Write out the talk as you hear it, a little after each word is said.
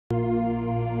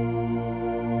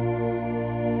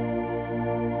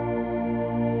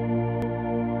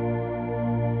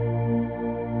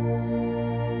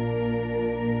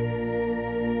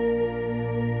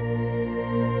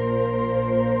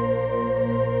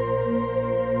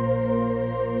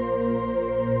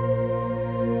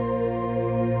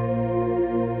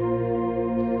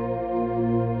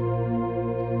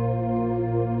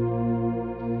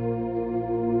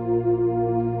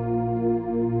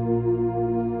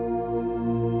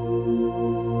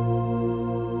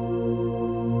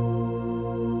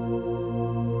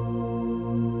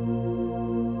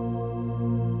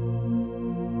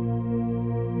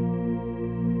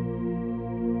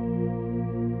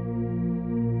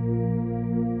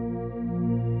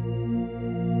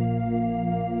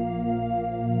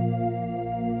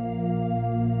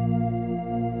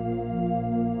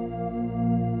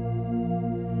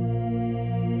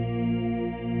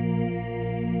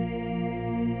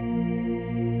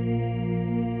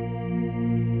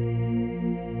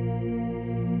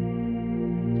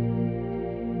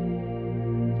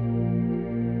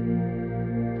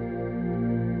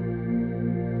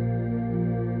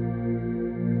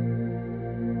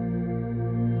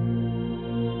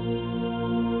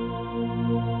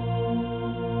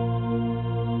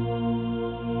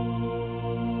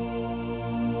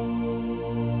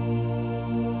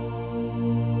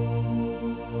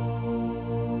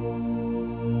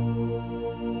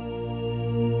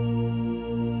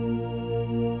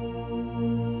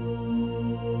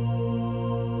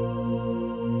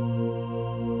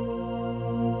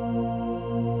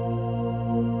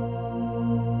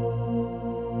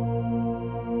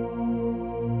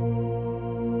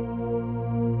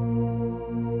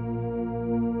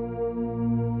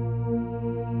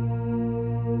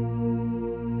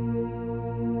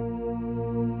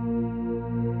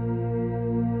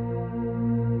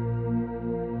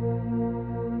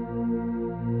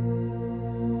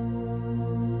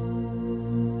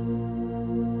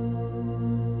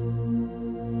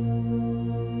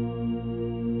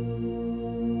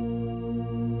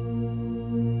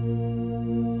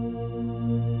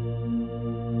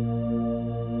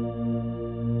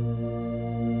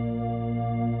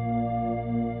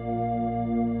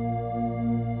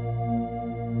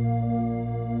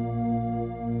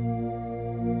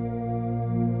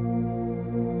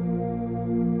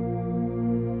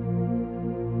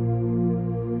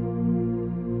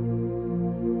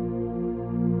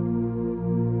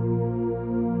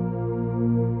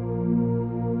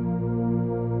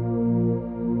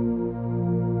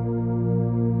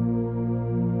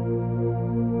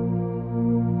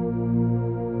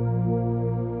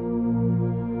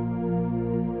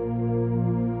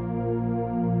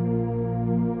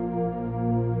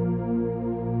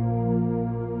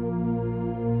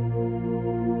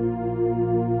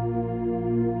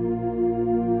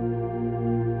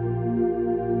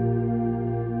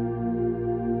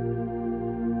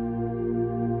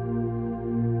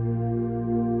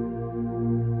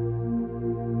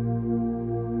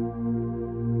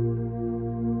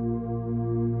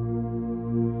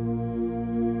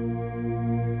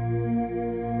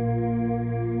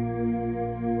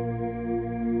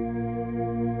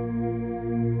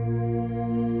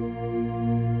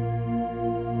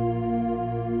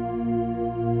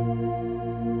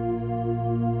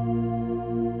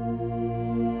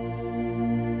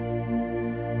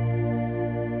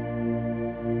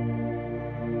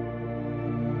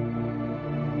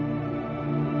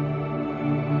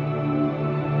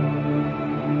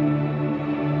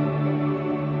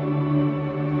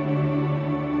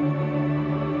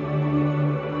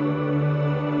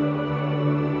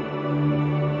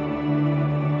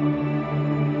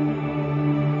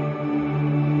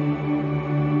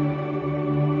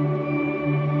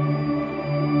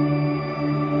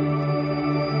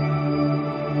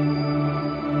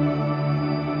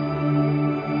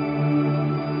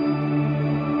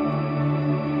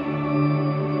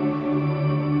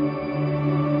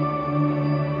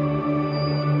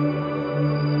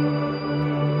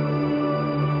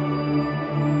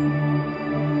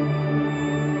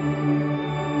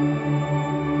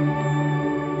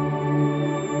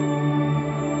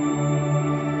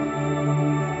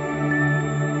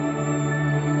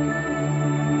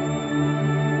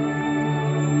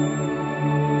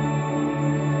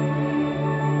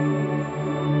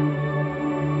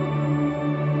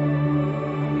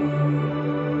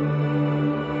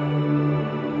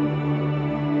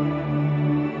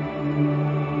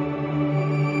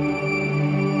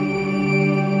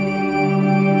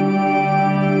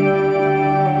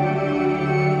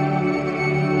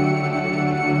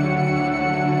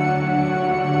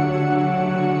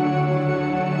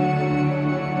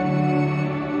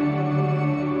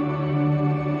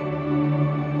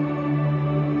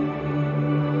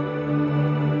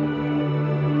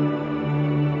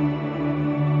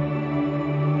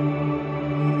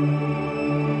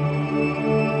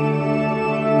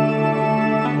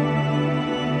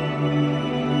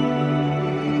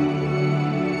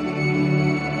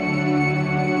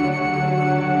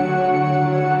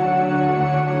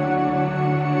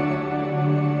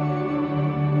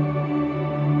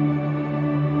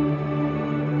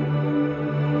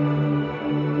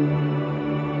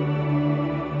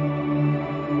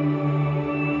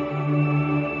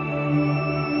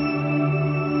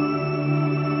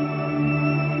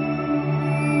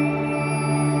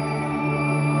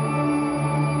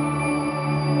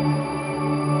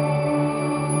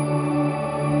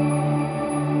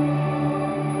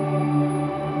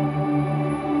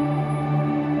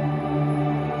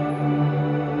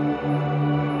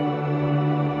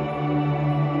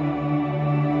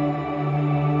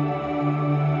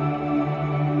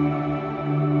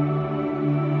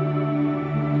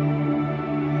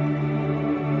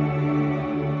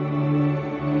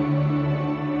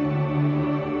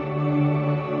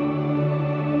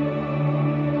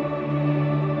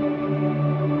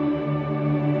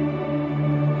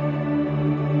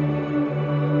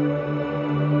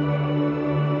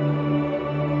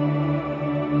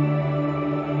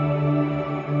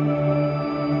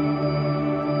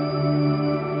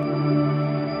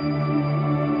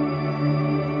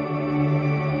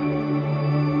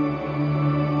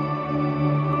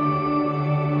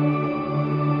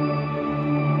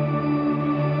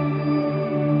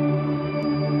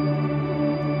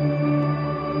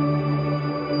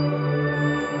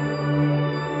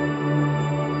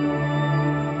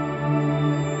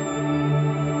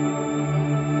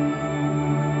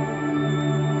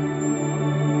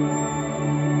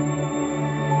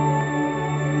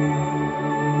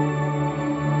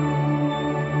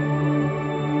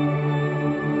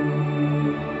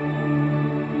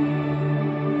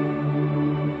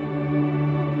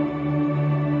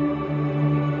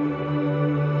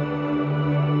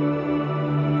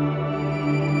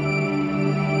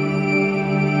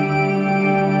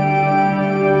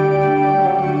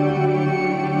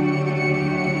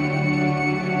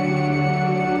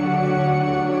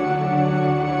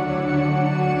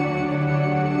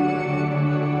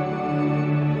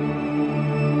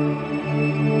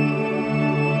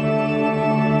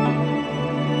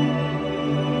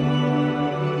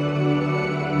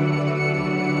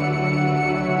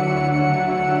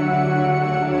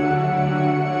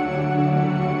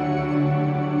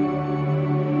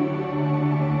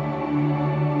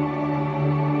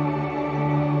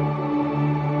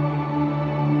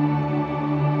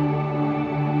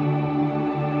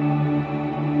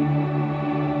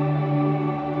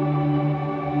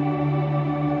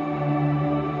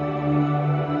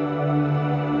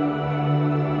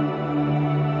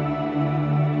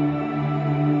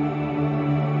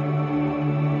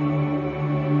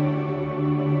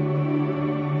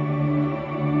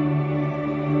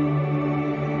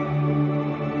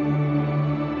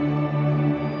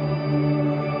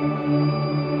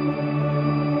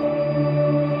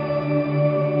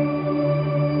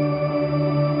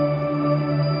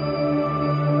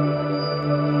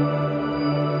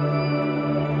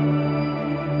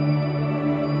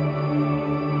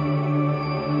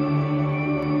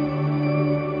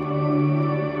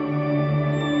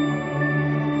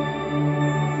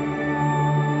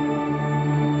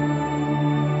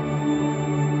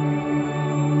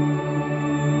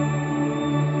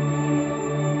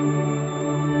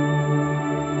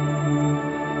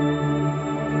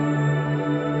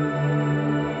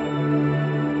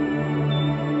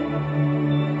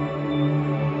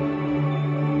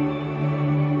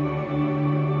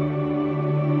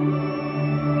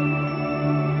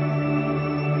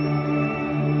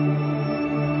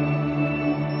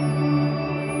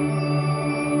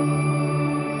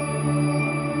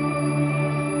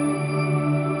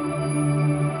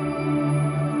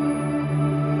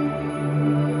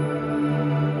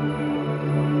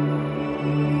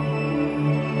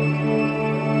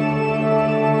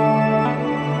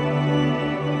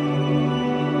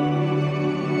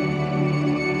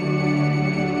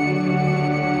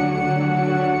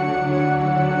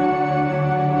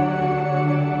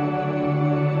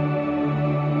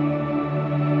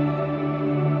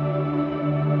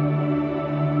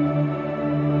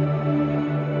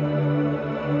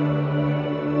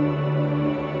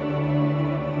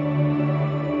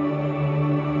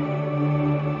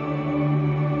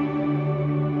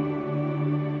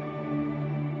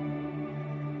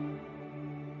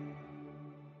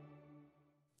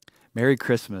Merry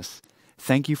Christmas.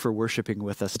 Thank you for worshiping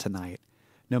with us tonight.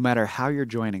 No matter how you're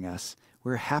joining us,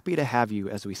 we're happy to have you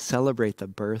as we celebrate the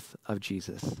birth of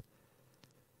Jesus.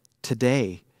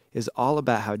 Today is all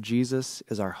about how Jesus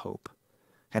is our hope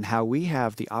and how we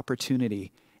have the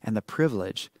opportunity and the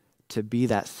privilege to be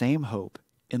that same hope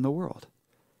in the world.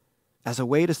 As a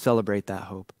way to celebrate that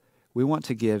hope, we want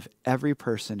to give every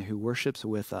person who worships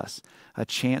with us a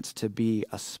chance to be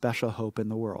a special hope in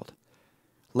the world.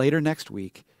 Later next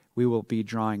week, we will be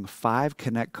drawing 5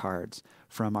 Connect cards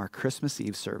from our Christmas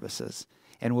Eve services,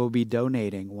 and we'll be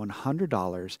donating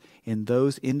 $100 in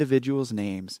those individuals'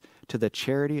 names to the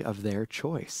charity of their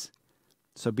choice.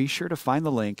 So be sure to find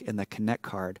the link in the Connect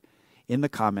card in the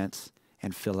comments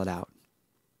and fill it out.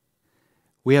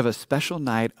 We have a special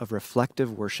night of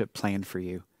reflective worship planned for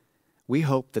you. We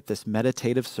hope that this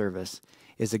meditative service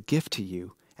is a gift to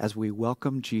you as we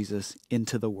welcome Jesus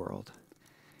into the world.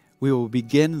 We will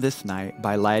begin this night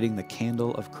by lighting the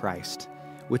candle of Christ,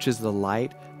 which is the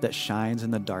light that shines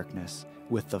in the darkness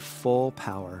with the full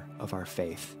power of our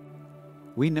faith.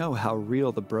 We know how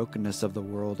real the brokenness of the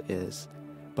world is,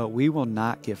 but we will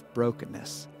not give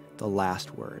brokenness the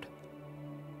last word.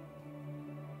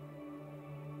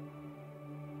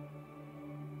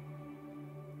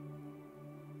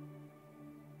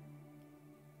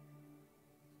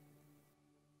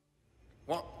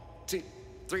 One, two,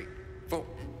 three, four.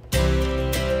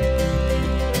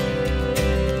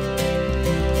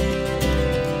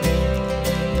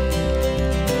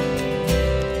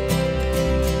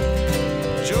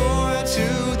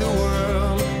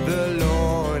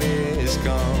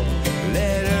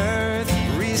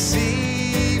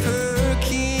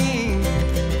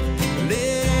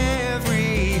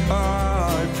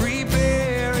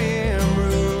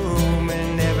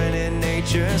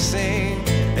 Sing,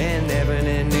 and heaven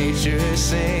and nature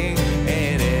sing,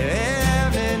 and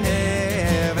heaven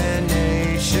and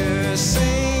nature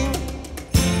sing.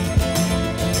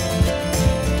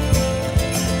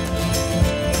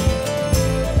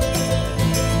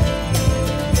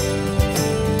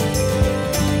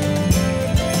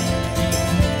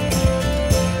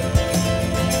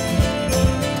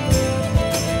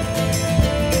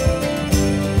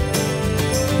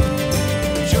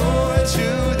 Joy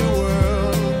to the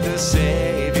world, the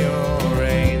Savior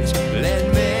reigns.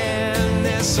 Let men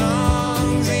their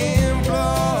songs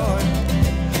employ,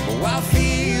 while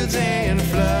fields and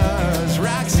floods,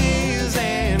 rocks, hills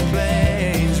and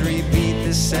plains repeat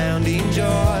the sounding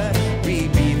joy,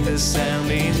 repeat the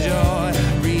sounding joy,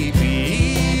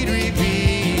 repeat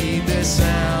the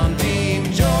sounding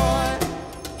joy.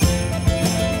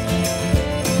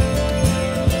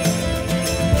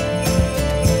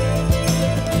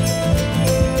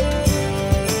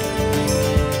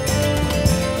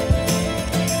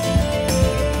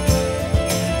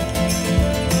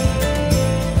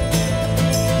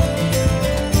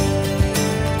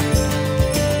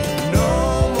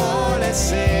 No more let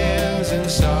sins and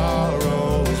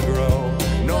sorrows grow,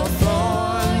 nor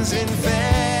thorns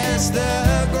infest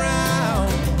the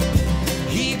ground.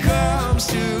 He comes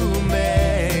to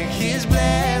make his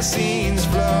blessings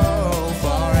flow,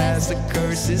 far as the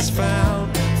curse is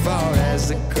found, far as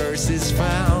the curse is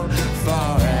found,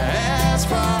 far as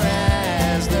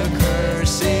the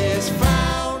curse is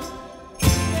found.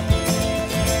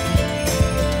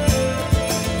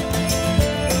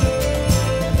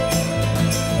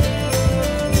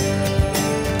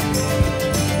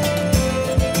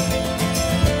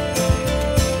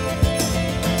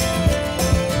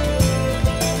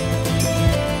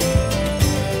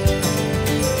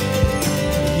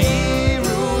 He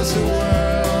rules the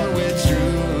world with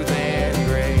truth and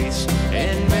grace,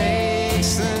 and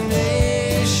makes the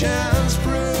nations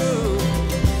prove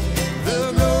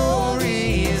the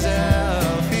glories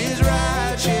of his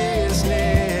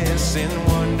righteousness, and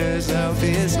wonders of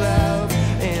his love,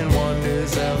 and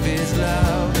wonders of his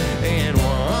love, and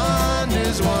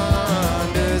wonders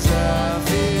of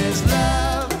his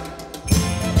love.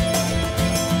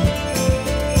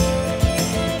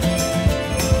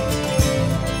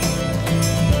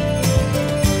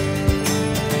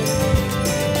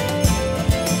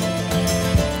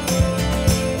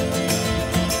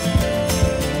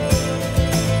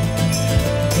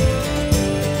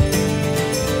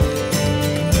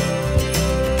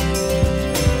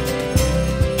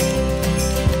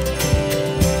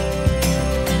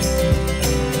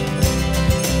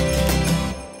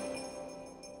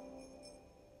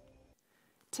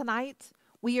 Tonight,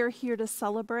 we are here to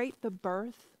celebrate the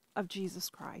birth of Jesus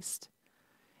Christ.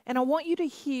 And I want you to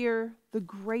hear the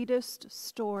greatest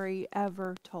story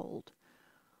ever told.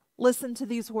 Listen to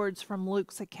these words from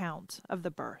Luke's account of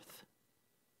the birth.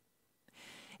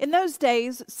 In those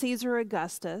days, Caesar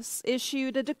Augustus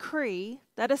issued a decree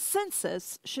that a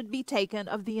census should be taken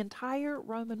of the entire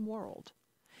Roman world.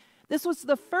 This was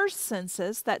the first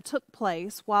census that took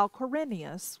place while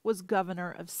Quirinius was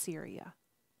governor of Syria.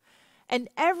 And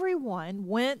everyone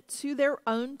went to their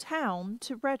own town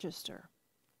to register.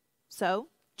 So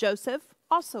Joseph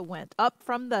also went up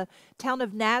from the town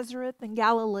of Nazareth in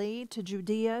Galilee to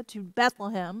Judea to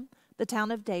Bethlehem, the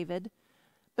town of David,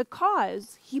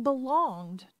 because he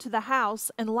belonged to the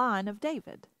house and line of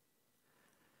David.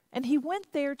 And he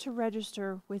went there to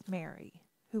register with Mary,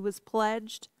 who was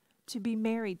pledged to be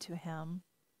married to him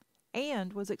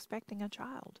and was expecting a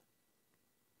child.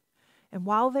 And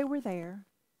while they were there,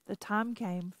 the time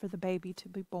came for the baby to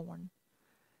be born,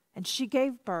 and she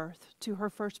gave birth to her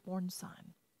firstborn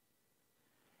son.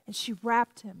 And she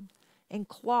wrapped him in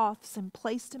cloths and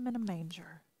placed him in a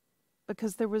manger,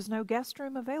 because there was no guest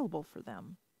room available for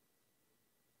them.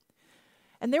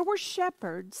 And there were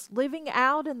shepherds living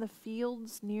out in the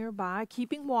fields nearby,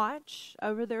 keeping watch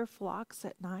over their flocks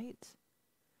at night.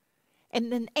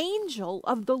 And an angel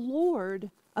of the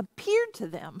Lord appeared to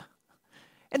them,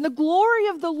 and the glory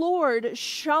of the Lord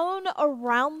shone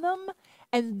around them,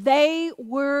 and they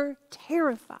were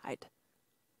terrified.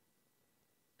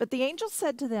 But the angel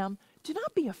said to them, "Do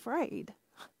not be afraid.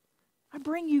 I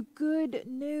bring you good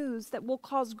news that will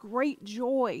cause great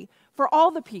joy for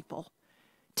all the people.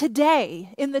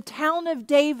 Today, in the town of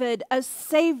David, a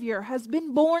Savior has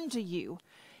been born to you.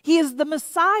 He is the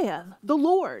Messiah, the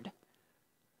Lord.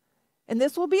 And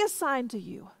this will be a sign to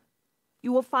you.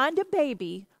 You will find a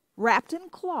baby wrapped in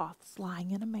cloths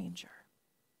lying in a manger."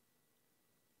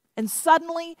 And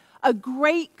suddenly, a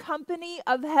great company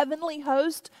of heavenly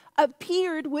hosts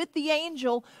appeared with the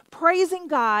angel, praising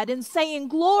God and saying,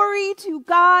 "Glory to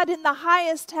God in the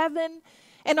highest heaven,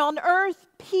 and on earth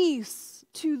peace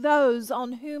to those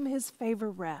on whom his favor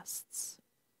rests."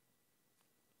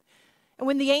 And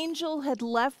when the angel had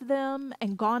left them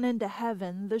and gone into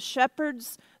heaven, the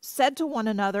shepherds said to one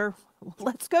another,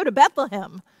 "Let's go to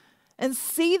Bethlehem and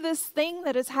see this thing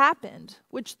that has happened,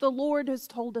 which the Lord has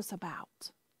told us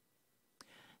about."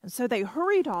 And so they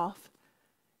hurried off,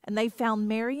 and they found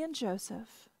Mary and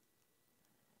Joseph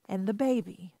and the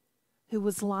baby who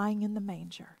was lying in the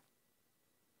manger.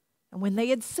 And when they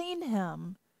had seen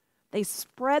him, they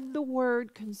spread the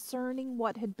word concerning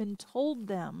what had been told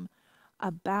them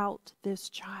about this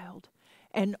child.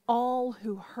 And all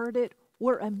who heard it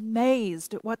were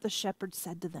amazed at what the shepherds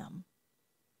said to them.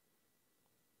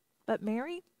 But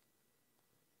Mary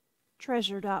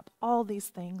treasured up all these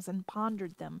things and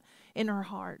pondered them in her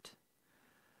heart.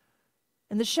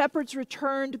 And the shepherds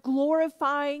returned,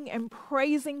 glorifying and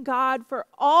praising God for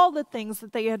all the things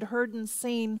that they had heard and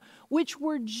seen, which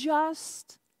were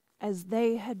just as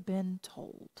they had been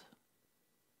told.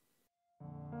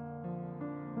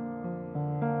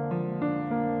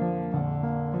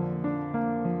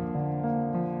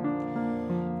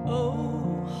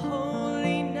 Oh,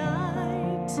 holy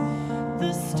night,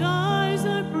 the stars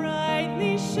are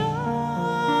brightly shining.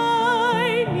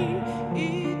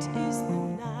 It is the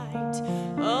night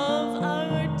of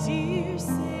our dear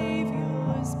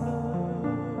Savior's birth.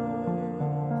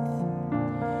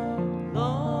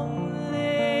 Long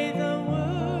lay the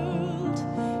world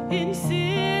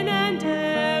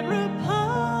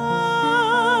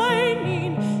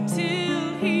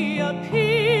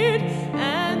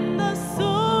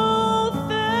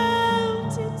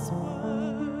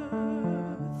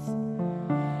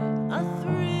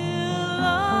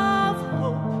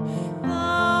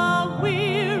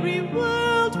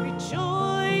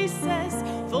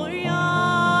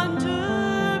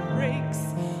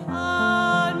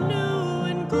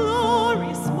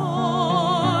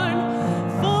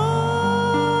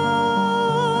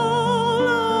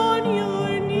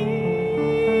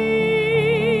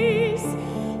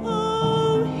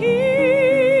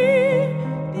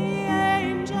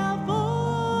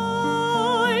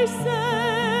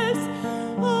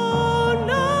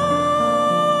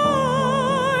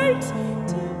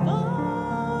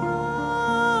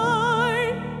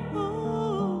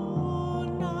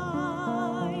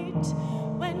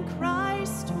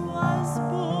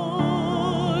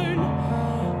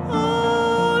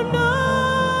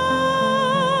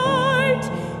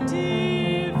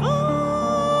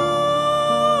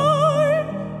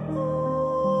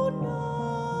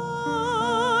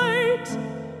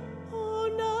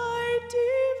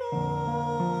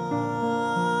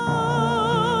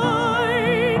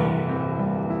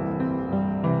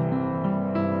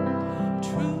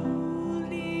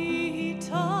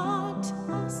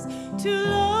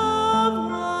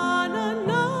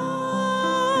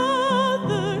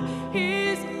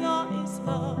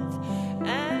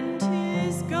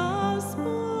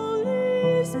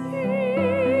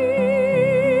peace.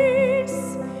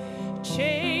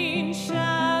 Chains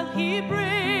shall he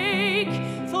break,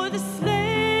 for the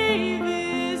slave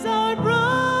is our brother,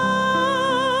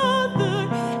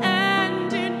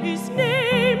 and in his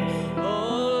name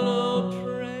all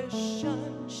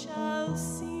oppression shall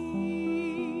cease.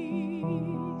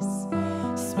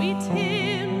 Sweet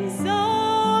hymns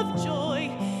of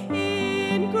joy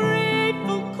in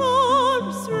grateful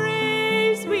chorus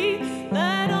raise we,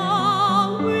 that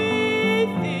all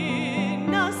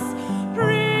within us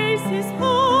praise his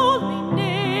holy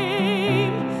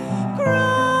name.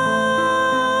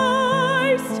 Christ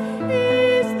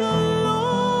is the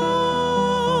Lord.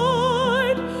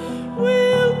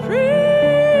 We'll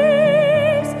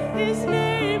praise his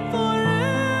name forever.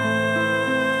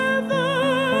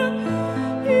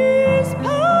 His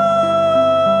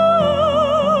power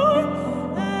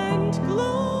and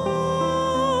glory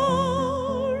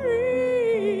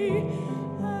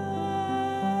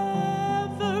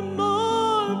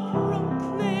evermore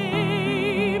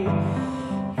proclaim.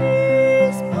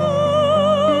 His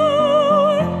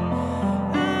power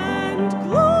and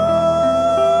glory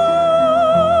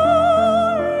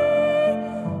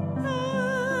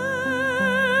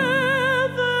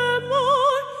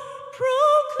evermore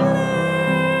proclaim.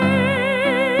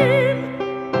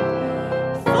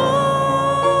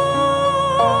 Fall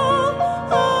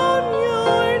on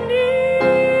your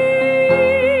knees.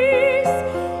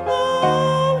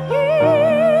 Oh,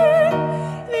 hear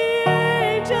the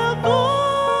angel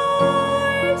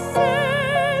voices.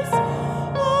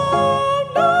 Oh,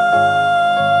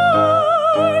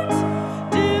 night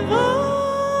divine.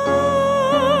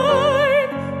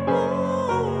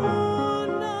 Oh,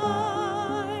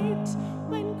 night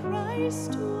when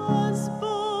Christ was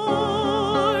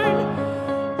born.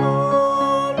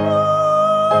 Oh, night.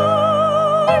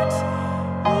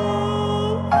 Night.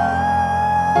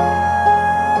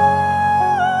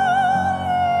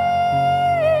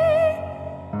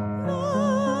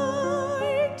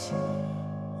 Night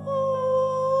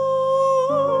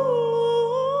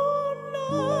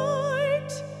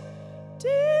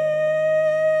divine.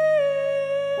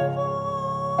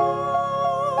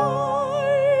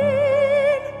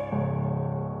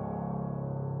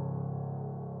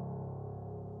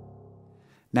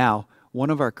 Now, one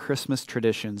of our Christmas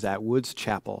traditions at Woods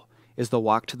Chapel is the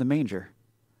walk to the manger.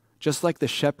 Just like the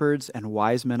shepherds and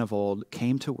wise men of old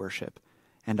came to worship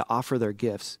and to offer their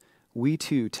gifts, we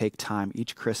too take time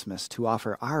each Christmas to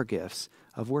offer our gifts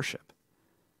of worship.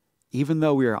 Even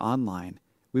though we are online,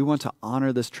 we want to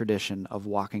honor this tradition of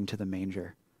walking to the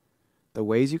manger. The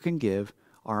ways you can give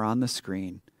are on the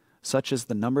screen, such as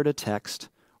the number to text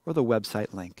or the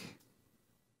website link.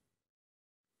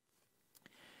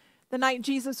 The night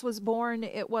Jesus was born,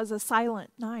 it was a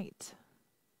silent night.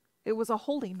 It was a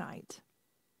holy night.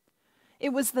 It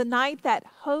was the night that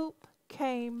hope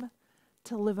came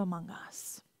to live among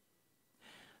us.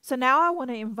 So now I want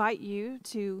to invite you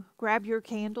to grab your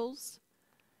candles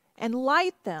and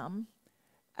light them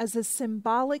as a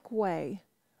symbolic way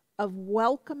of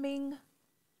welcoming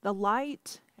the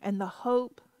light and the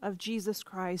hope of Jesus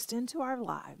Christ into our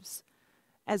lives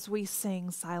as we sing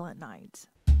Silent Night.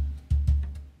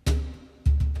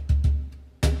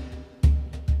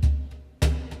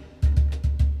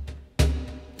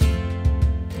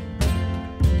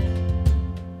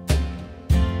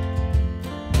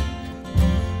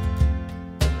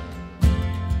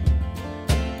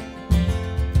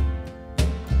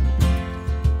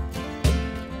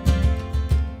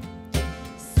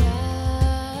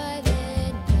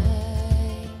 Silent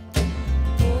night,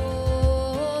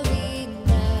 holy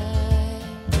night.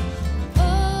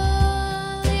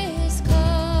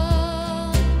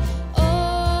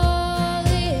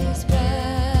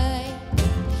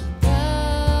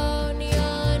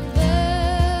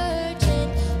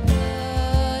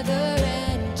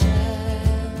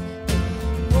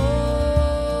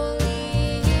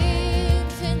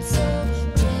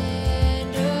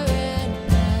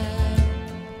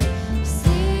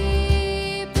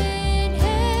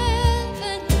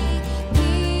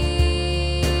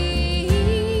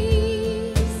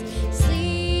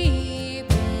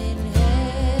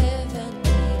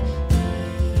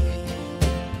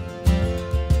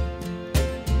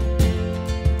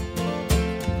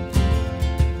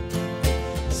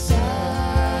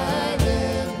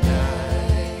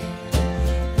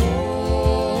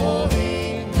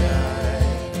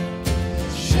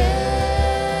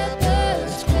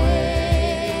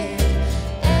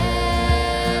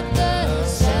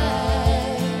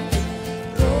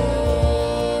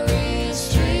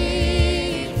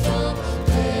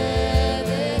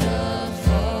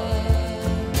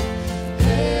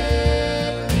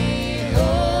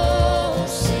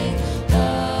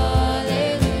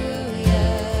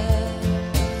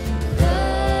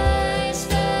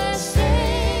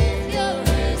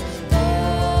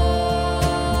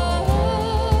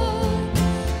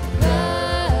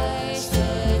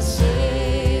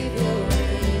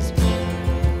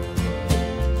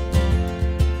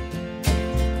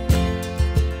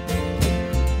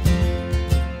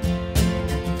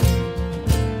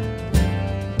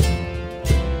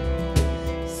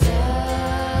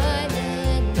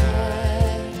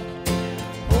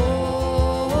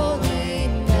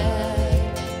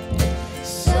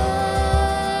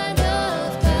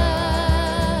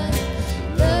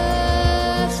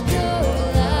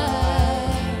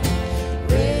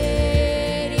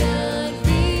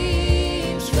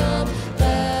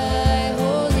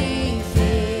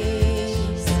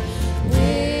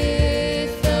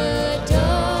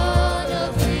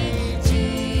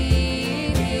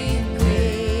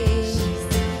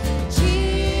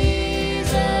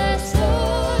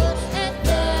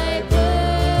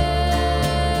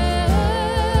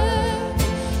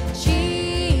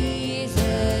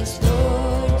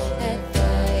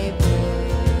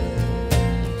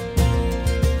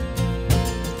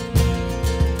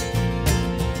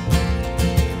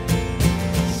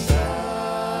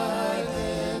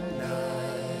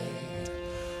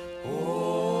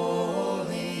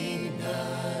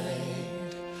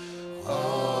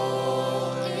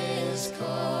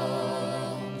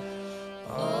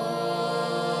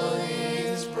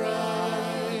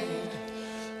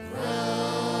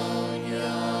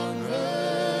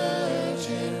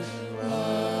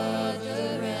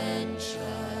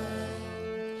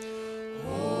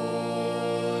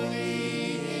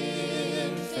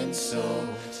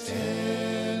 soul.